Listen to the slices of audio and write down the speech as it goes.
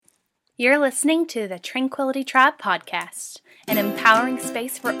You're listening to the Tranquility Tribe podcast, an empowering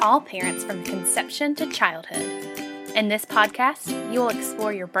space for all parents from conception to childhood. In this podcast, you'll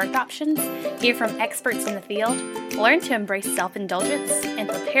explore your birth options, hear from experts in the field, learn to embrace self-indulgence, and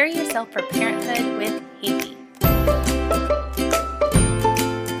prepare yourself for parenthood with HeHe.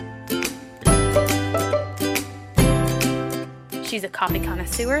 She's a coffee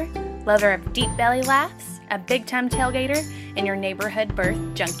connoisseur, lover of deep belly laughs, a big-time tailgater, and your neighborhood birth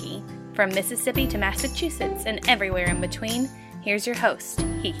junkie. From Mississippi to Massachusetts and everywhere in between, here's your host,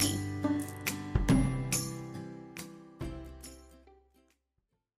 HeHe.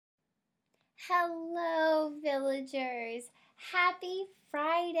 Hello, villagers. Happy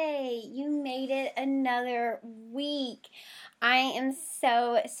Friday. You made it another week. I am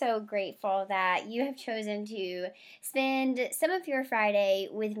so grateful that you have chosen to spend some of your Friday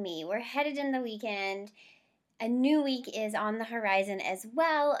with me. We're headed in the weekend. A new week is on the horizon as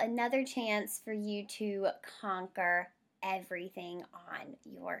well. Another chance for you to conquer everything on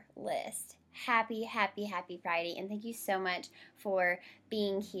your list. Happy Friday, and thank you so much for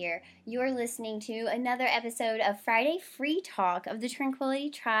being here. You're listening to another episode of Friday Free Talk of the Tranquility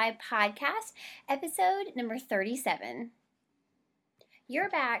Tribe podcast, episode number 37.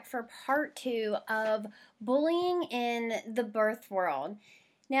 You're back for part 2 of bullying in the birth world.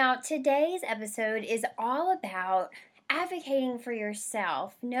 Now, today's episode is all about advocating for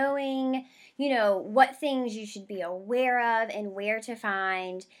yourself, knowing, what things you should be aware of and where to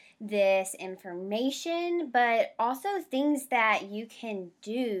find this information, but also things that you can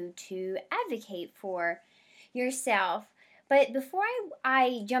do to advocate for yourself. But before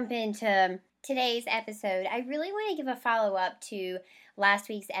I jump into today's episode, I really want to give a follow-up to last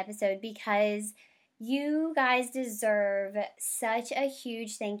week's episode because you guys deserve such a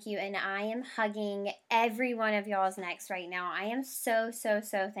huge thank you, and I am hugging every one of y'all's necks right now. I am so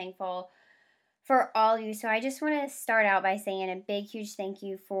thankful for all of you. So I just want to start out by saying a big, huge thank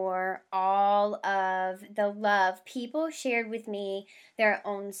you for all of the love. People shared with me their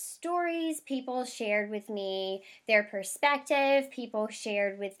own stories. People shared with me their perspective. People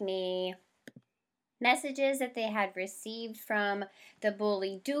shared with me messages that they had received from the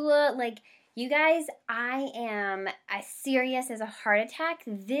bully doula. You guys, I am as serious as a heart attack.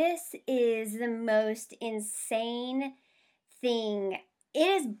 This is the most insane thing. It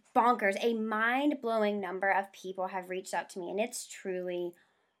is bonkers. A mind-blowing number of people have reached out to me, and it's truly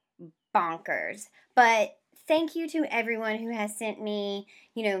bonkers. But thank you to everyone who has sent me,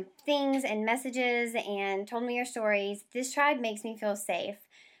 things and messages and told me your stories. This tribe makes me feel safe.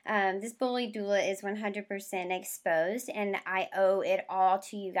 This bully doula is 100% exposed, and I owe it all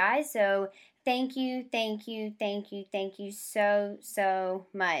to you guys. So thank you so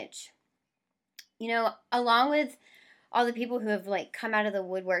much. Along with all the people who have come out of the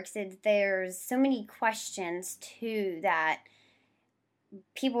woodworks, there's so many questions too that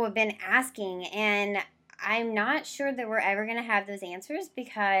people have been asking, and I'm not sure that we're ever going to have those answers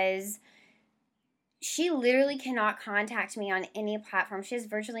because she literally cannot contact me on any platform. She has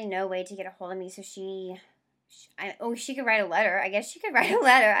virtually no way to get a hold of me, so she could write a letter. I guess she could write a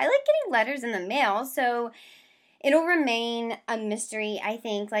letter. I like getting letters in the mail, so it'll remain a mystery, I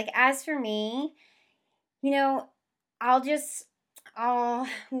think. As for me, I'll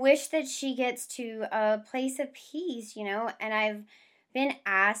wish that she gets to a place of peace, and I've been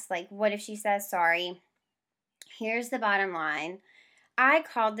asked, what if she says sorry? Here's the bottom line. I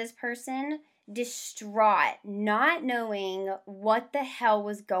called this person distraught, not knowing what the hell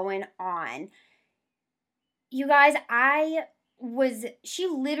was going on. You guys, she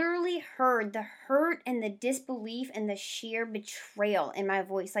literally heard the hurt and the disbelief and the sheer betrayal in my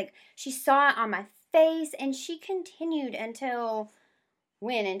voice. She saw it on my face, and she continued until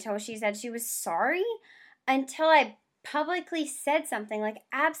she said she was sorry, until I publicly said something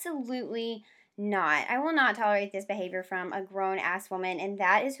absolutely not. I will not tolerate this behavior from a grown-ass woman, and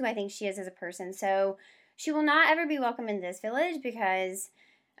that is who I think she is as a person. So she will not ever be welcome in this village because,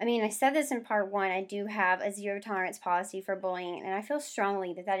 I said this in part 1, I do have a zero-tolerance policy for bullying, and I feel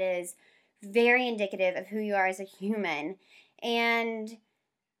strongly that is very indicative of who you are as a human. And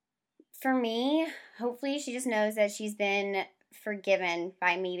for me, hopefully she just knows that she's been forgiven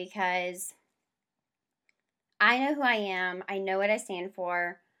by me because I know who I am. I know what I stand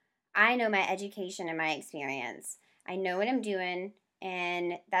for. I know my education and my experience. I know what I'm doing,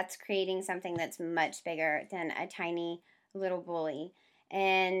 and that's creating something that's much bigger than a tiny little bully.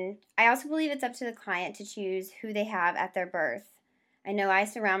 And I also believe it's up to the client to choose who they have at their birth. I know I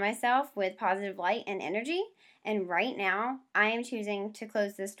surround myself with positive light and energy, and right now I am choosing to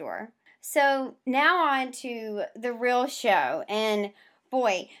close this door. So now on to the real show. And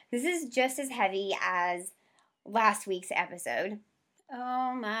boy, this is just as heavy as last week's episode.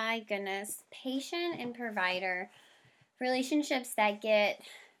 Oh my goodness. Patient and provider relationships that get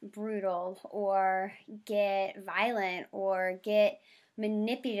brutal or get violent or get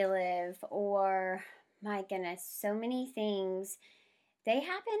manipulative or, my goodness, so many things. They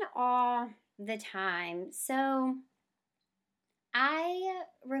happen all the time. So I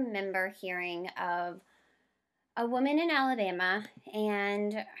remember hearing of a woman in Alabama,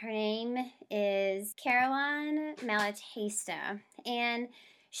 and her name is Caroline Malatesta, and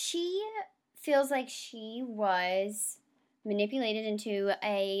she feels like she was manipulated into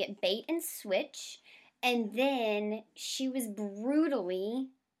a bait and switch, and then she was brutally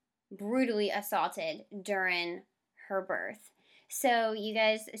assaulted during her birth. So you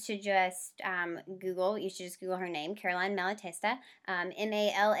guys should just Google her name, Caroline Malatesta,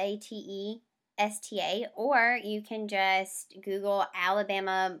 Malatesta, or you can just Google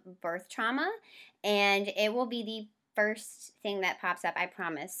Alabama birth trauma, and it will be the first thing that pops up, I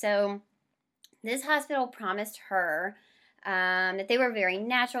promise. So this hospital promised her that they were very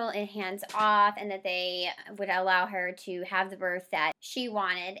natural and hands-off, and that they would allow her to have the birth that she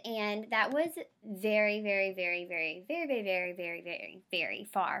wanted. And that was very, very, very, very, very, very, very, very, very, very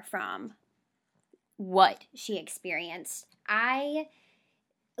far from what she experienced. I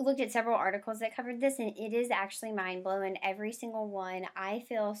looked at several articles that covered this, and it is actually mind-blowing. Every single one. I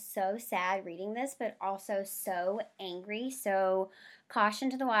feel so sad reading this, but also so angry. So caution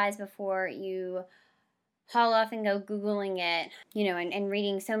to the wise before you haul off and go Googling it, and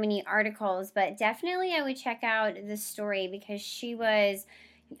reading so many articles. But definitely I would check out this story, because she was,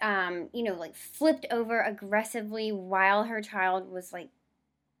 flipped over aggressively while her child was,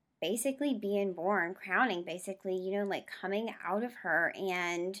 basically being born, crowning, basically, coming out of her.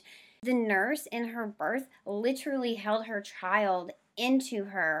 And the nurse in her birth literally held her child into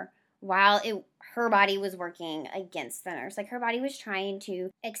her while her body was working against the nurse. Her body was trying to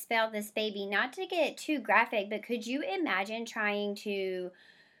expel this baby. Not to get too graphic, but could you imagine trying to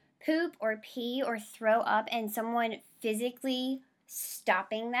poop or pee or throw up and someone physically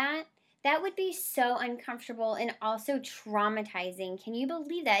stopping that? That would be so uncomfortable and also traumatizing. Can you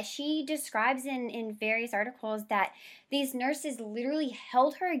believe that? She describes in various articles that these nurses literally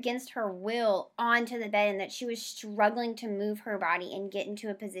held her against her will onto the bed, and that she was struggling to move her body and get into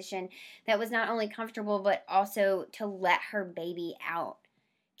a position that was not only comfortable but also to let her baby out.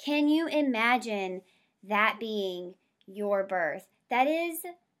 Can you imagine that being your birth? That is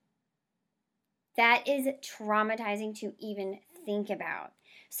traumatizing to even think about.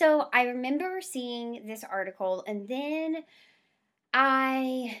 So I remember seeing this article, and then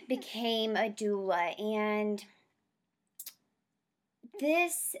I became a doula, and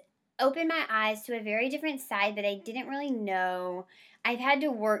this opened my eyes to a very different side that I didn't really know. I've had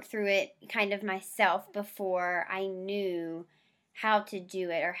to work through it kind of myself before I knew how to do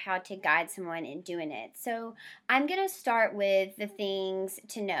it or how to guide someone in doing it. So I'm going to start with the things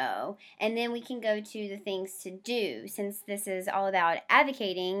to know, and then we can go to the things to do. Since this is all about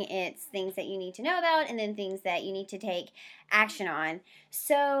advocating, it's things that you need to know about and then things that you need to take action on.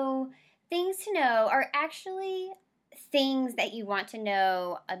 So things to know are actually things that you want to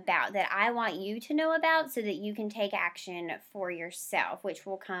know about, that I want you to know about, so that you can take action for yourself, which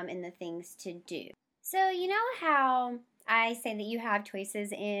will come in the things to do. So you know how I say that you have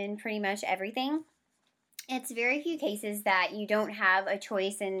choices in pretty much everything? It's very few cases that you don't have a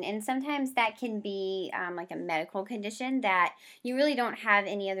choice, and sometimes that can be like a medical condition that you really don't have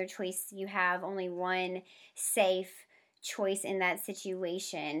any other choice. You have only one safe choice in that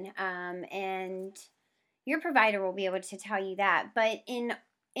situation, and your provider will be able to tell you that. But in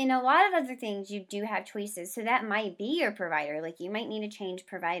a lot of other things, you do have choices. So that might be your provider. You might need to change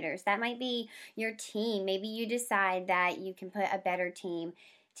providers. That might be your team. Maybe you decide that you can put a better team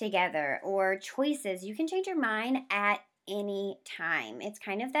together. Or choices. You can change your mind at any time. It's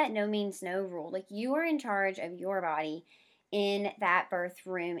kind of that no means no rule. You are in charge of your body in that birth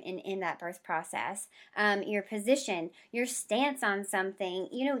room and in that birth process. Your position, your stance on something.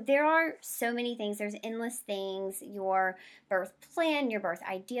 There are so many things. There's endless things. Your birth plan, your birth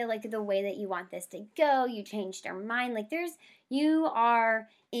idea, the way that you want this to go. You changed your mind. You are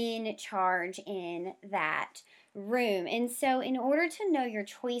in charge in that room. And so in order to know your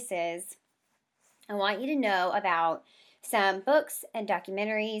choices, I want you to know about some books and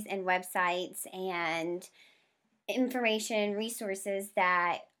documentaries and websites and information, resources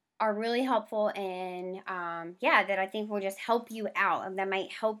that are really helpful and that I think will just help you out. That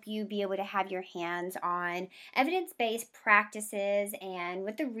might help you be able to have your hands on evidence-based practices and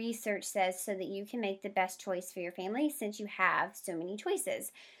what the research says so that you can make the best choice for your family since you have so many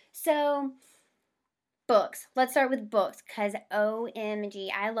choices. So books. Let's start with books because OMG,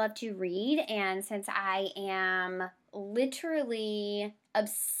 I love to read. And since I am literally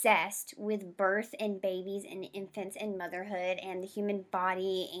obsessed with birth and babies and infants and motherhood and the human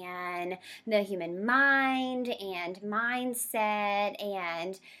body and the human mind and mindset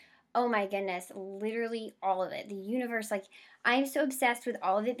and oh my goodness, literally all of it. The universe, like I'm so obsessed with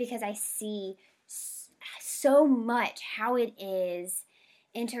all of it because I see so much how it is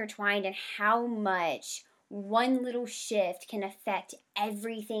intertwined and how much one little shift can affect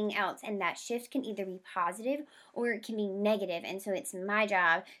everything else, and that shift can either be positive or it can be negative. And so it's my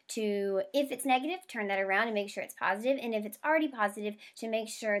job to, if it's negative, turn that around and make sure it's positive, and if it's already positive, to make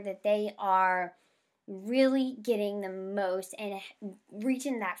sure that they are really getting the most and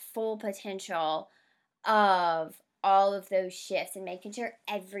reaching that full potential of all of those shifts and making sure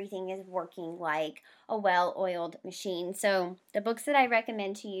everything is working like a well-oiled machine. So the books that I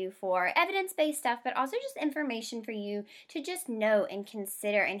recommend to you for evidence-based stuff, but also just information for you to just know and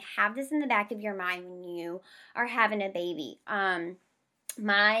consider and have this in the back of your mind when you are having a baby.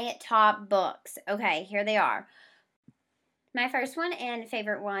 My top books. Okay, here they are. My first one and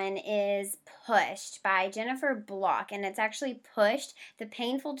favorite one is Pushed by Jennifer Block, and it's actually Pushed, The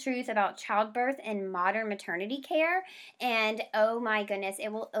Painful Truth About Childbirth and Modern Maternity Care, and oh my goodness,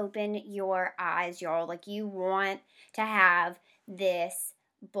 it will open your eyes, y'all. Like, you want to have this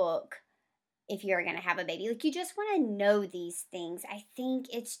book if you're going to have a baby. Like, you just want to know these things. I think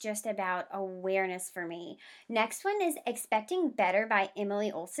it's just about awareness for me. Next one is Expecting Better by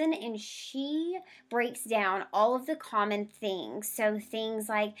Emily Olson, and she breaks down all of the common things. So things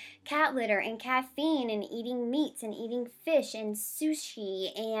like cat litter and caffeine and eating meats and eating fish and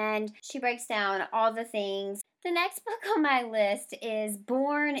sushi, and she breaks down all the things. The next book on my list is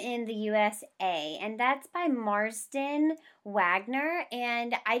Born in the USA, and that's by Marsden Wagner,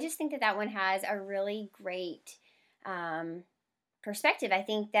 and I just think that one has a really great perspective. I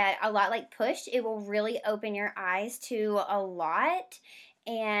think that a lot like Pushed, it will really open your eyes to a lot,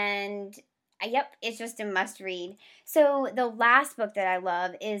 and yep, it's just a must read. So the last book that I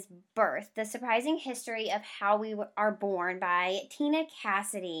love is Birth, The Surprising History of How We Are Born by Tina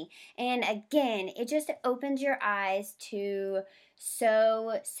Cassidy. And again, it just opens your eyes to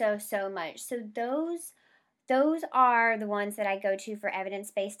so much. So those are the ones that I go to for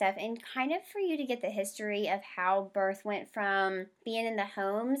evidence-based stuff, and kind of for you to get the history of how birth went from being in the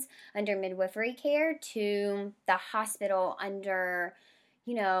homes under midwifery care to the hospital under,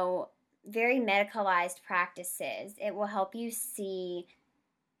 very medicalized practices. It will help you see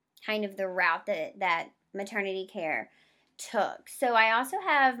kind of the route that maternity care took. So I also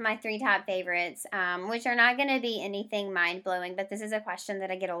have my 3 top favorites, which are not going to be anything mind-blowing, but this is a question that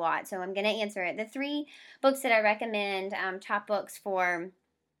I get a lot, so I'm going to answer it. The 3 books that I recommend, top books for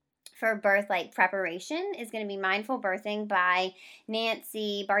birth like preparation, is going to be Mindful Birthing by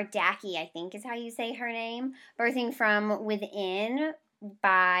Nancy Bardacchi, I think is how you say her name. Birthing from Within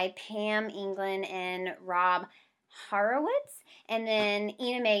by Pam England and Rob Horowitz, and then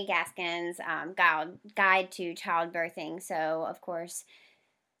Ina May Gaskin's Guide to Childbirthing. So, of course,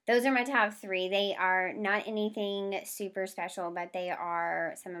 those are my top 3. They are not anything super special, but they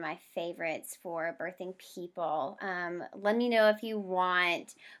are some of my favorites for birthing people. Let me know if you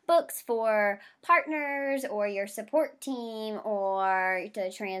want books for partners or your support team or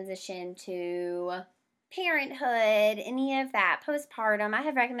to transition to parenthood, any of that, postpartum. I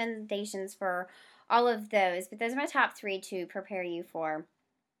have recommendations for all of those, but those are my top 3 to prepare you for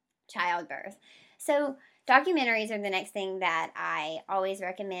childbirth. So documentaries are the next thing that I always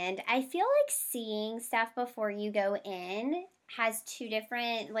recommend. I feel like seeing stuff before you go in has there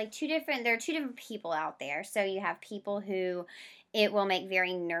are 2 different people out there. So you have people who it will make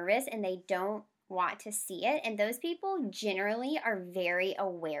very nervous and they don't want to see it, and those people generally are very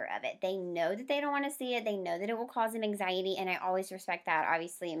aware of it. They know that they don't want to see it. They know that it will cause them anxiety, and I always respect that.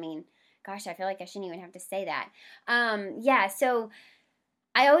 Obviously, I mean, gosh, I feel like I shouldn't even have to say that. So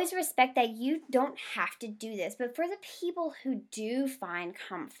I always respect that you don't have to do this, but for the people who do find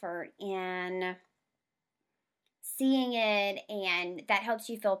comfort in seeing it and that helps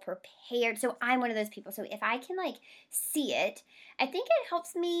you feel prepared. So I'm one of those people. So if I can see it, I think it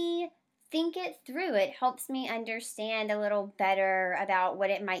helps me think it through. It helps me understand a little better about what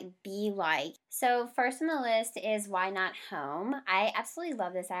it might be like. So first on the list is Why Not Home. I absolutely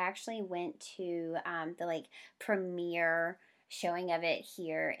love this. I actually went to the premiere showing of it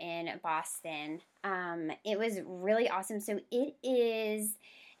here in Boston. It was really awesome. So it is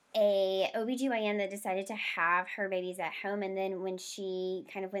a OBGYN that decided to have her babies at home, and then when she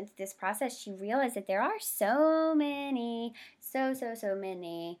kind of went through this process, she realized that there are so many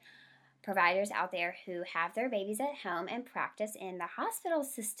providers out there who have their babies at home and practice in the hospital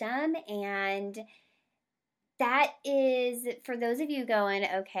system. And that is, for those of you going,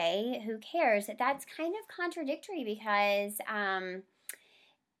 okay, who cares? That's kind of contradictory because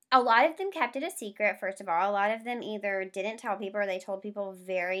a lot of them kept it a secret, first of all. A lot of them either didn't tell people or they told people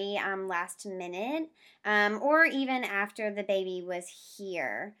very last minute, or even after the baby was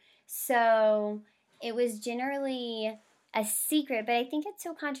here. So it was generally a secret, but I think it's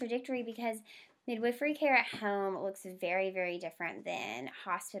so contradictory because midwifery care at home looks very, very different than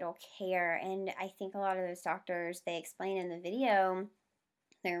hospital care. And I think a lot of those doctors, they explain in the video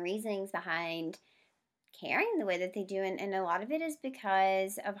their reasonings behind caring the way that they do, and a lot of it is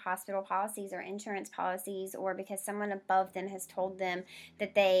because of hospital policies or insurance policies, or because someone above them has told them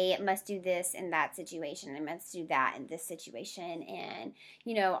that they must do this in that situation, they must do that in this situation, and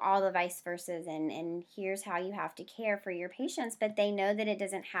all the vice versas, and here's how you have to care for your patients. But they know that it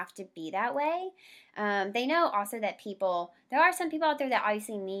doesn't have to be that way. They know also that there are some people out there that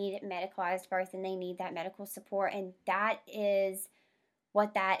obviously need medicalized birth and they need that medical support, and that is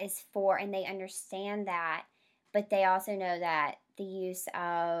what that is for, and they understand that, but they also know that the use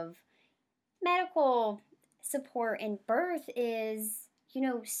of medical support in birth is,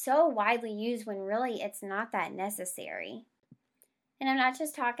 so widely used when really it's not that necessary. And I'm not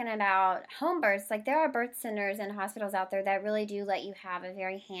just talking about home births. Like, there are birth centers and hospitals out there that really do let you have a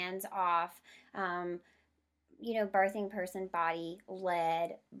very hands-off, birthing person body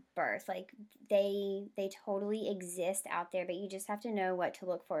led birth. Like, they totally exist out there, but you just have to know what to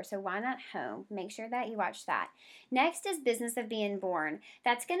look for. So why not home? Make sure that you watch that. Next is Business of Being Born.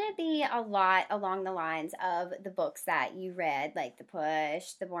 That's going to be a lot along the lines of the books that you read, like The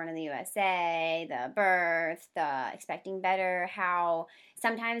Push, The Born in the USA, The Birth, The Expecting Better, how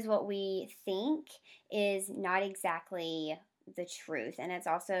sometimes what we think is not exactly the truth. And it's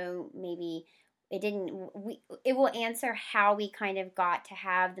also maybe it will answer how we kind of got to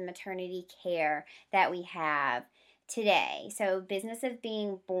have the maternity care that we have today. So Business of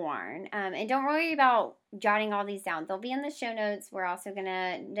Being Born. And don't worry about jotting all these down. They'll be in the show notes. We're also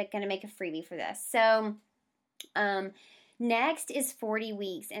gonna make a freebie for this. So next is 40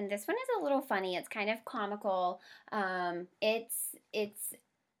 Weeks. And this one is a little funny. It's kind of comical. It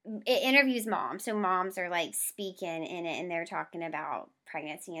interviews moms. So moms are like speaking in it and they're talking about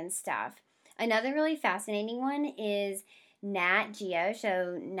pregnancy and stuff. Another really fascinating one is Nat Geo,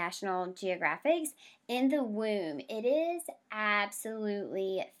 so National Geographic's In the Womb. It is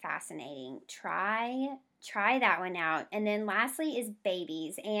absolutely fascinating. Try that one out. And then lastly is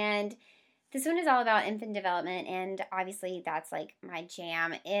Babies. And this one is all about infant development, and obviously that's like my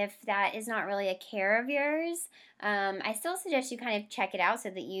jam. If that is not really a care of yours, I still suggest you kind of check it out so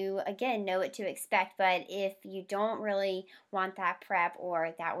that you, again, know what to expect. But if you don't really want that prep,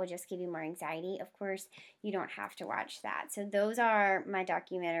 or that will just give you more anxiety, of course, you don't have to watch that. So those are my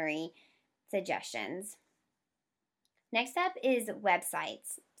documentary suggestions. Next up is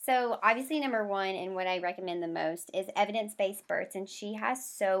websites. So obviously number one, and what I recommend the most, is Evidence-Based Births, and she has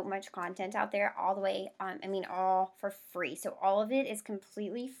so much content out there all the way, all for free. So all of it is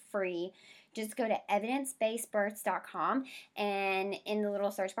completely free. Just go to evidencebasedbirths.com, and in the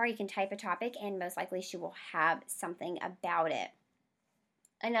little search bar you can type a topic and most likely she will have something about it.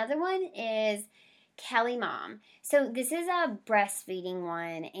 Another one is Kelly Mom. So this is a breastfeeding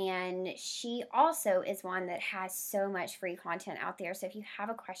one, and she also is one that has so much free content out there. So if you have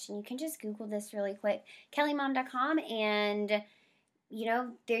a question, you can just Google this really quick, kellymom.com, and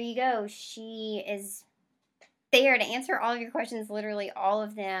there you go. She is there to answer all of your questions, literally all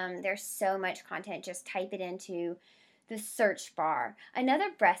of them. There's so much content. Just type it into the search bar. Another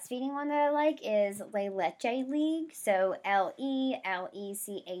breastfeeding one that I like is Le Leche League. So Lelecche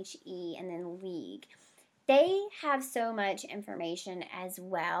and then League. They have so much information as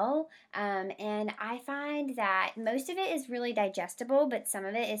well, and I find that most of it is really digestible, but some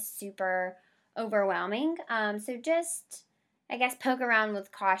of it is super overwhelming. So just, I guess, poke around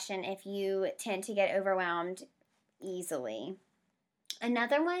with caution if you tend to get overwhelmed easily.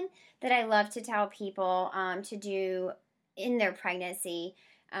 Another one that I love to tell people to do in their pregnancy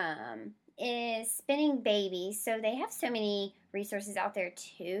is Spinning Babies. So they have so many resources out there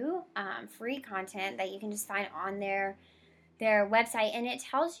too, free content that you can just find on their their website, and it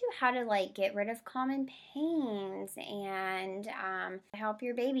tells you how to like get rid of common pains and help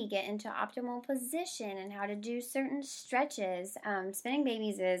your baby get into optimal position and how to do certain stretches. Spinning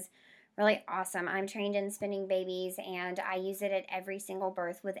babies is really awesome. I'm trained in spinning babies, and I use it at every single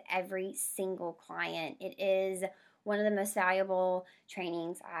birth with every single client. It is one of the most valuable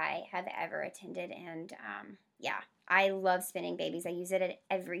trainings I have ever attended, and yeah, I love spinning babies. I use it at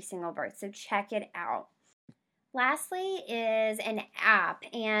every single birth, so check it out. Lastly is an app,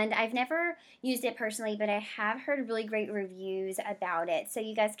 and I've never used it personally, but I have heard really great reviews about it. So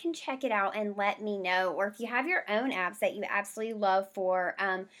you guys can check it out and let me know. Or if you have your own apps that you absolutely love for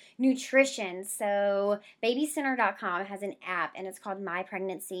nutrition. So babycenter.com has an app, and it's called My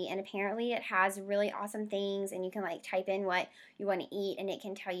Pregnancy, and apparently it has really awesome things, and you can like type in what you want to eat, and it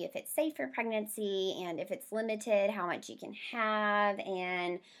can tell you if it's safe for pregnancy and if it's limited, how much you can have,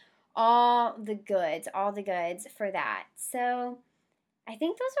 and all the goods for that. So I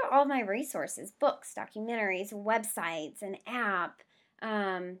think those are all my resources: books, documentaries, websites, an app.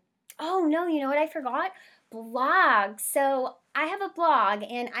 Oh no, you know what I forgot? Blogs. So I have a blog,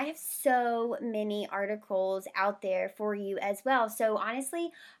 and I have so many articles out there for you as well. So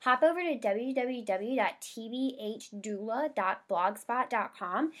honestly, hop over to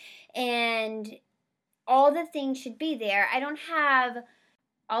www.tbhdoula.blogspot.com, and all the things should be there. I don't have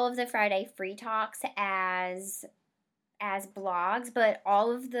all of the Friday free talks as blogs, but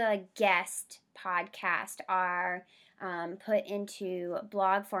all of the guest podcasts are put into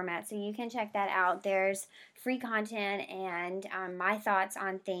blog format, so you can check that out. There's free content and my thoughts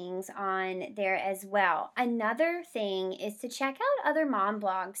on things on there as well. Another thing is to check out other mom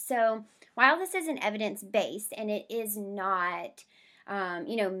blogs. So while this isn't evidence-based and it is not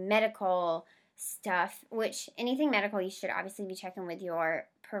medical stuff, which anything medical you should obviously be checking with your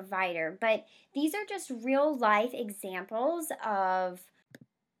provider, but these are just real life examples of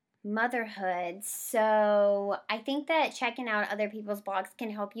motherhood. So I think that checking out other people's blogs can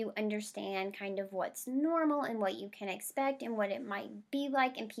help you understand kind of what's normal and what you can expect and what it might be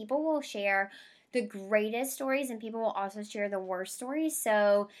like, and people will share the greatest stories and people will also share the worst stories.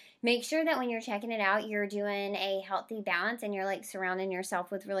 So make sure that when you're checking it out, you're doing a healthy balance and you're like surrounding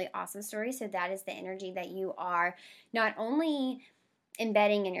yourself with really awesome stories. So that is the energy that you are not only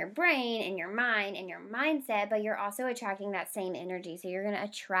embedding in your brain and your mind and your mindset, but you're also attracting that same energy. So you're going to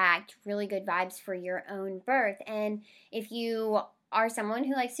attract really good vibes for your own birth. And if you are someone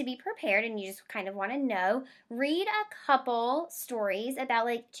who likes to be prepared and you just kind of want to know, read a couple stories about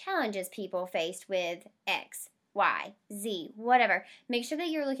like challenges people faced with X, Y, Z, whatever. Make sure that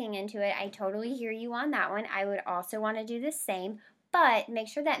you're looking into it. I totally hear you on that one. I would also want to do the same, but make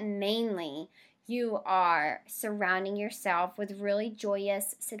sure that mainly you are surrounding yourself with really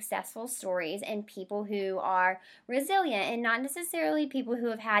joyous, successful stories and people who are resilient, and not necessarily people who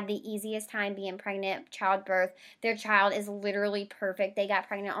have had the easiest time being pregnant, childbirth. Their child is literally perfect. They got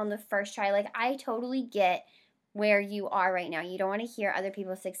pregnant on the first try. Like, I totally get where you are right now. You don't want to hear other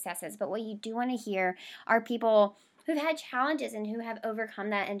people's successes, but what you do want to hear are people who've had challenges and who have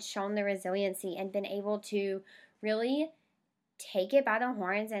overcome that and shown the resiliency and been able to really take it by the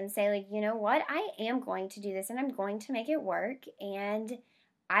horns and say, like, you know what, I am going to do this and I'm going to make it work, and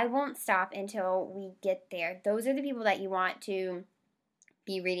I won't stop until we get there. Those are the people that you want to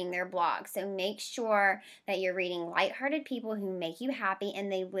be reading their blog. So make sure that you're reading lighthearted people who make you happy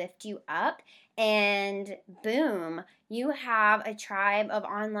and they lift you up, and boom, you have a tribe of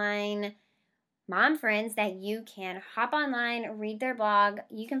online mom friends that you can hop online, read their blog.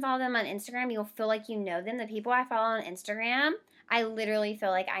 You can follow them on Instagram. You'll feel like you know them. The people I follow on Instagram, I literally feel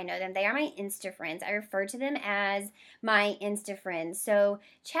like I know them. They are my Insta friends. I refer to them as my Insta friends. So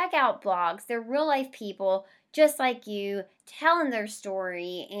check out blogs. They're real life people just like you, telling their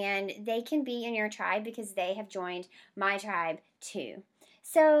story, and they can be in your tribe because they have joined my tribe too.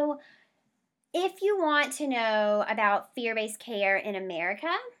 So if you want to know about fear-based care in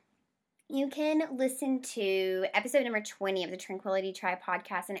America, you can listen to episode number 20 of the Tranquility Tribe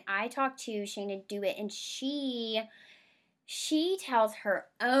podcast, and I talked to Shayna Dewitt, and she tells her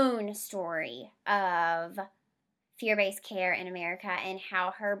own story of fear-based care in America and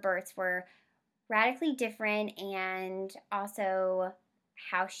how her births were radically different, and also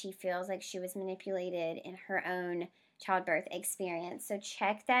how she feels like she was manipulated in her own childbirth experience. So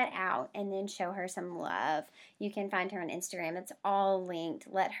check that out and then show her some love. You can find her on Instagram. It's all linked.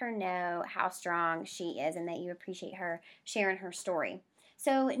 Let her know how strong she is and that you appreciate her sharing her story.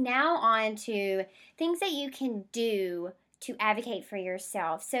 So now on to things that you can do to advocate for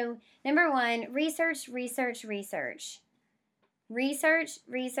yourself. So number one, research. Research.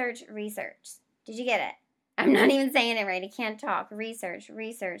 Did you get it? I'm not even saying it right. I can't talk. Research,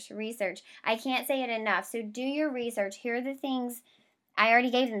 research, research. I can't say it enough. So do your research. Here are the things I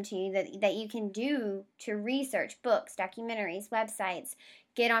already gave them to you that you can do to research books, documentaries, websites,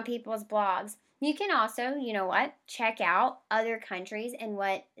 get on people's blogs. You can also, you know what, check out other countries and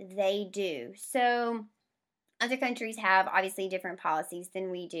what they do. So other countries have obviously different policies than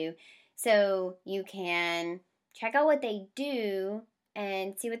we do. So you can check out what they do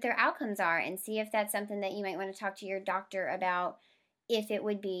and see what their outcomes are and see if that's something that you might want to talk to your doctor about, if it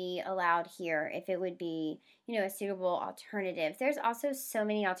would be allowed here, if it would be, a suitable alternative. There's also so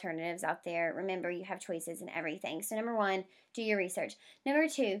many alternatives out there. Remember, you have choices in everything. So number 1, do your research. Number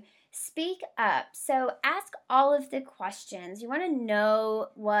 2, speak up. So ask all of the questions. You want to know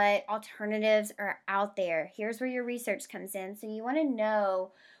what alternatives are out there. Here's where your research comes in. So you want to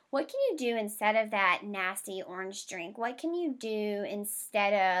know, what can you do instead of that nasty orange drink? What can you do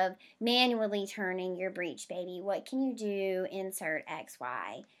instead of manually turning your breech baby? What can you do? Insert X,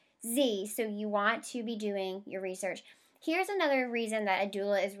 Y, Z. So you want to be doing your research. Here's another reason that a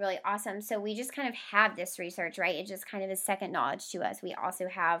doula is really awesome. So we just kind of have this research, right? It just kind of is second knowledge to us. We also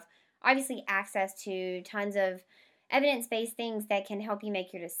have obviously access to tons of evidence-based things that can help you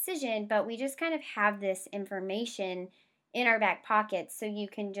make your decision, but we just kind of have this information in our back pockets so you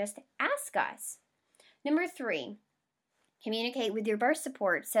can just ask us. Number 3, communicate with your birth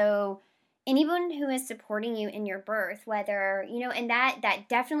support. So anyone who is supporting you in your birth, whether, and that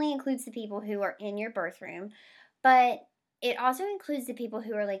definitely includes the people who are in your birth room, but it also includes the people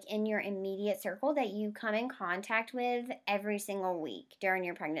who are like in your immediate circle that you come in contact with every single week during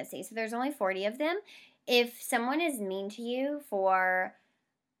your pregnancy. So there's only 40 of them. If someone is mean to you for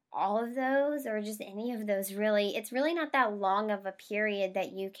all of those or just any of those, really, it's really not that long of a period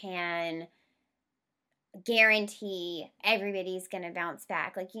that you can guarantee everybody's going to bounce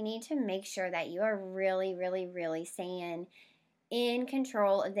back. Like, you need to make sure that you are really, really, really staying in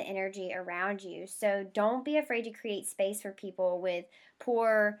control of the energy around you. So don't be afraid to create space for people with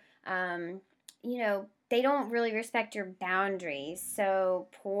poor, they don't really respect your boundaries. So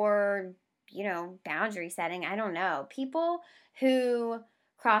poor, boundary setting. I don't know. People who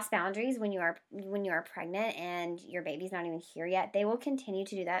cross boundaries when you are pregnant and your baby's not even here yet, they will continue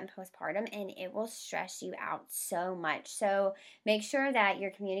to do that in postpartum, and it will stress you out so much. So make sure that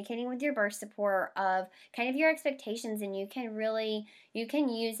you're communicating with your birth support of kind of your expectations, and you can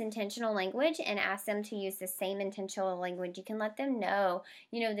use intentional language and ask them to use the same intentional language. You can let them know,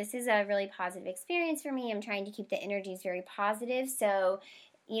 this is a really positive experience for me. I'm trying to keep the energies very positive. So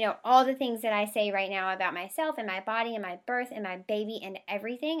all the things that I say right now about myself and my body and my birth and my baby and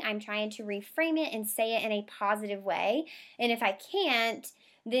everything, I'm trying to reframe it and say it in a positive way. And if I can't,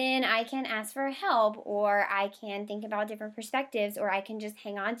 then I can ask for help, or I can think about different perspectives, or I can just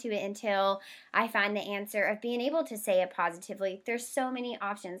hang on to it until I find the answer of being able to say it positively. There's so many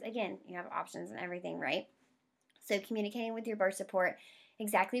options. Again, you have options in everything, right? So communicating with your birth support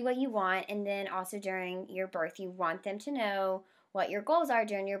exactly what you want, and then also during your birth, you want them to know what your goals are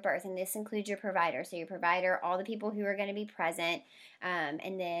during your birth, and this includes your provider. So your provider, all the people who are going to be present, and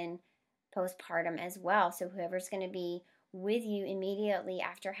then postpartum as well. So whoever's going to be with you immediately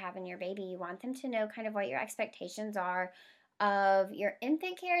after having your baby, you want them to know kind of what your expectations are of your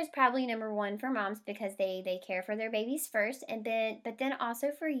infant care. Is probably number 1 for moms, because they care for their babies first, but then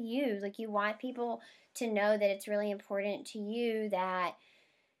also for you. Like, you want people to know that it's really important to you that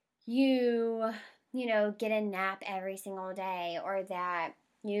you get a nap every single day, or that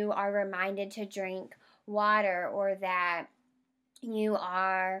you are reminded to drink water, or that you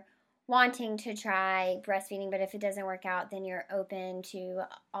are wanting to try breastfeeding, but if it doesn't work out, then you're open to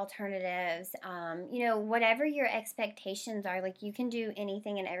alternatives. Whatever your expectations are, like, you can do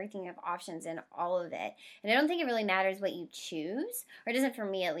anything and everything. You have options in all of it. And I don't think it really matters what you choose, or it doesn't for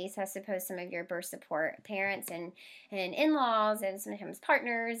me at least. I suppose some of your birth support parents and in-laws and sometimes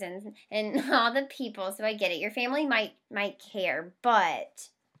partners and all the people. So I get it. Your family might care, but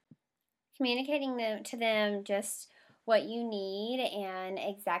communicating to them just what you need and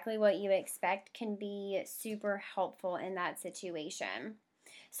exactly what you expect can be super helpful in that situation.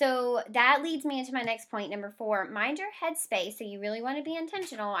 So that leads me into my next point, number 4, mind your headspace. So you really want to be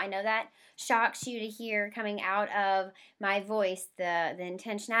intentional. I know that shocks you to hear coming out of my voice, the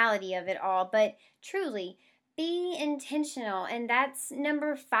intentionality of it all, but truly, be intentional, and that's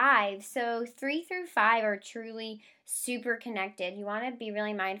number 5. So 3 through 5 are truly super connected. You want to be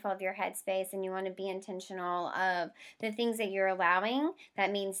really mindful of your headspace, and you want to be intentional of the things that you're allowing.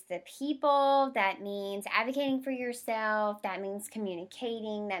 That means the people, that means advocating for yourself, that means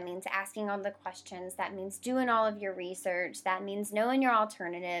communicating, that means asking all the questions, that means doing all of your research, that means knowing your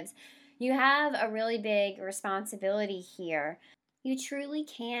alternatives. You have a really big responsibility here. You truly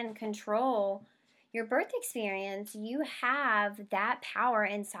can control your birth experience. You have that power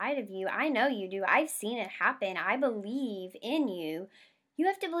inside of you. I know you do. I've seen it happen. I believe in you. You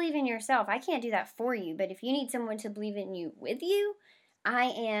have to believe in yourself. I can't do that for you, but if you need someone to believe in you with you, I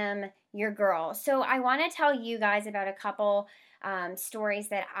am your girl. So I want to tell you guys about a couple stories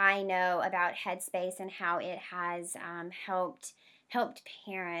that I know about Headspace and how it has helped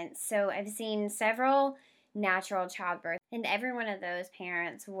parents. So I've seen several natural childbirth, and every one of those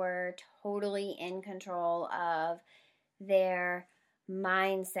parents were totally in control of their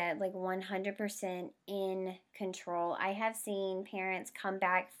mindset, like 100% in control. I have seen parents come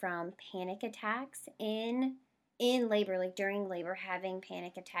back from panic attacks in labor, like during labor, having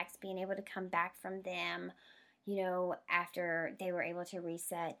panic attacks, being able to come back from them, after they were able to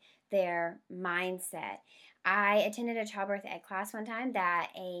reset their mindset. I attended a childbirth ed class one time that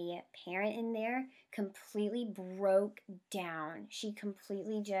a parent in there completely broke down. She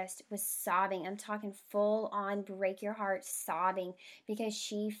completely just was sobbing. I'm talking full on break your heart sobbing because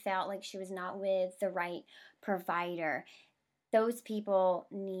she felt like she was not with the right provider. Those people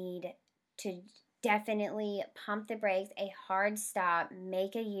need to definitely pump the brakes, a hard stop,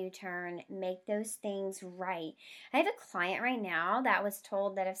 make a U-turn, make those things right. I have a client right now that was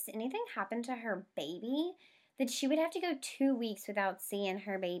told that if anything happened to her baby, that she would have to go 2 weeks without seeing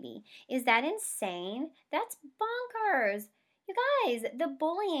her baby. Is that insane? That's bonkers. You guys, the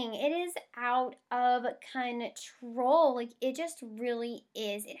bullying, it is out of control. Like, it just really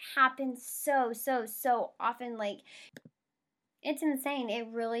is. It happens so often. Like, it's insane. It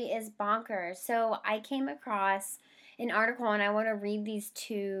really is bonkers. So I came across an article, and I want to read these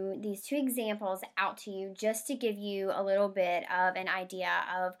two examples out to you just to give you a little bit of an idea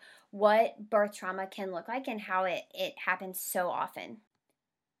of what birth trauma can look like and how it happens so often.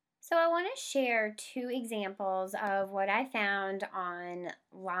 So I want to share two examples of what I found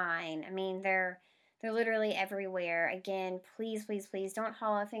online. I mean, they're literally everywhere. Again, please don't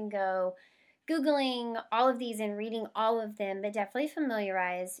haul off and go Googling all of these and reading all of them, but definitely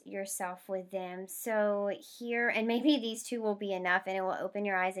familiarize yourself with them. So here, and maybe these two will be enough, and it will open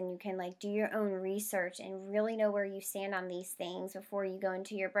your eyes and you can do your own research and really know where you stand on these things before you go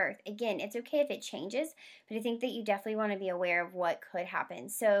into your birth. Again, it's okay if it changes, but I think that you definitely want to be aware of what could happen.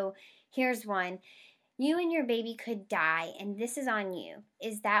 So here's one. You and your baby could die, and this is on you.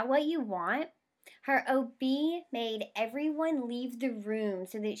 Is that what you want? Her OB made everyone leave the room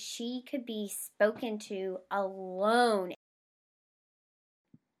so that she could be spoken to alone.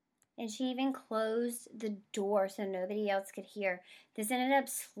 And she even closed the door so nobody else could hear. This ended up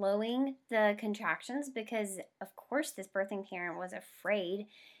slowing the contractions because, of course, this birthing parent was afraid,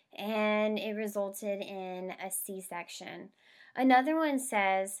 and it resulted in a C-section. Another one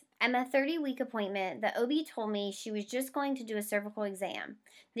says, at my 30-week appointment, the OB told me she was just going to do a cervical exam.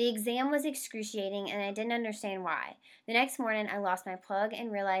 The exam was excruciating, and I didn't understand why. The next morning, I lost my plug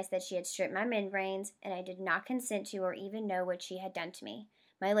and realized that she had stripped my membranes, and I did not consent to or even know what she had done to me.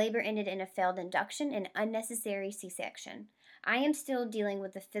 My labor ended in a failed induction and unnecessary C-section. I am still dealing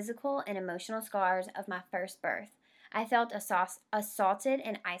with the physical and emotional scars of my first birth. I felt assaulted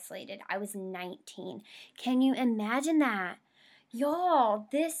and isolated. I was 19. Can you imagine that? Y'all,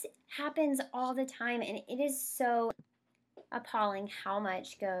 this happens all the time, and it is so appalling how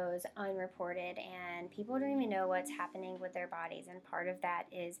much goes unreported, and people don't even know what's happening with their bodies. And part of that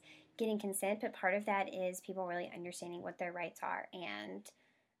is getting consent, but part of that is people really understanding what their rights are and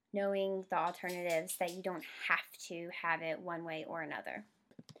knowing the alternatives, that you don't have to have it one way or another.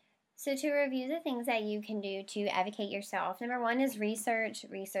 So to review the things that you can do to advocate yourself, number one is research.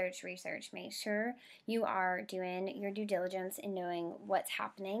 Make sure you are doing your due diligence in knowing what's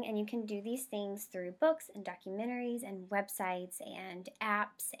happening, and you can do these things through books and documentaries and websites and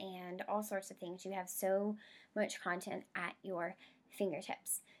apps and all sorts of things. You have so much content at your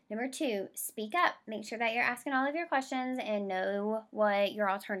fingertips. Number two, speak up. Make sure that you're asking all of your questions and know what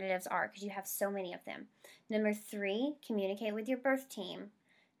your alternatives are, because you have so many of them. Number three, communicate with your birth team.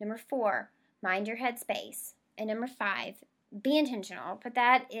 Number four, mind your headspace. And number five, be intentional. But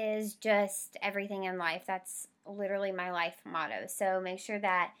that is just everything in life. That's literally my life motto. So make sure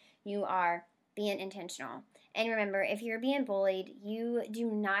that you are being intentional. And remember, if you're being bullied, you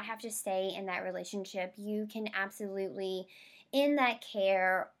do not have to stay in that relationship. You can absolutely end that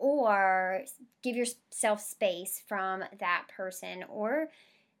care or give yourself space from that person. Or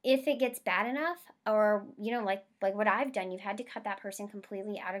if it gets bad enough, or like what I've done, you've had to cut that person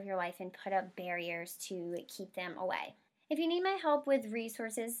completely out of your life and put up barriers to keep them away. If you need my help with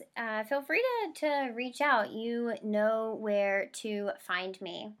resources, feel free to reach out. You know where to find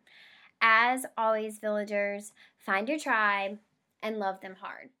me. As always, villagers, find your tribe and love them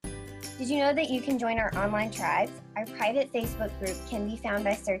hard. Did you know that you can join our online tribes? Our private Facebook group can be found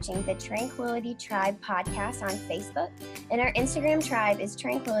by searching the Tranquility Tribe podcast on Facebook, and our Instagram tribe is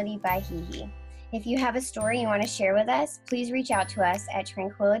Tranquility by HeHe. If you have a story you want to share with us, please reach out to us at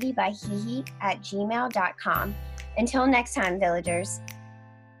tranquilitybyhehe@gmail.com. Until next time, villagers.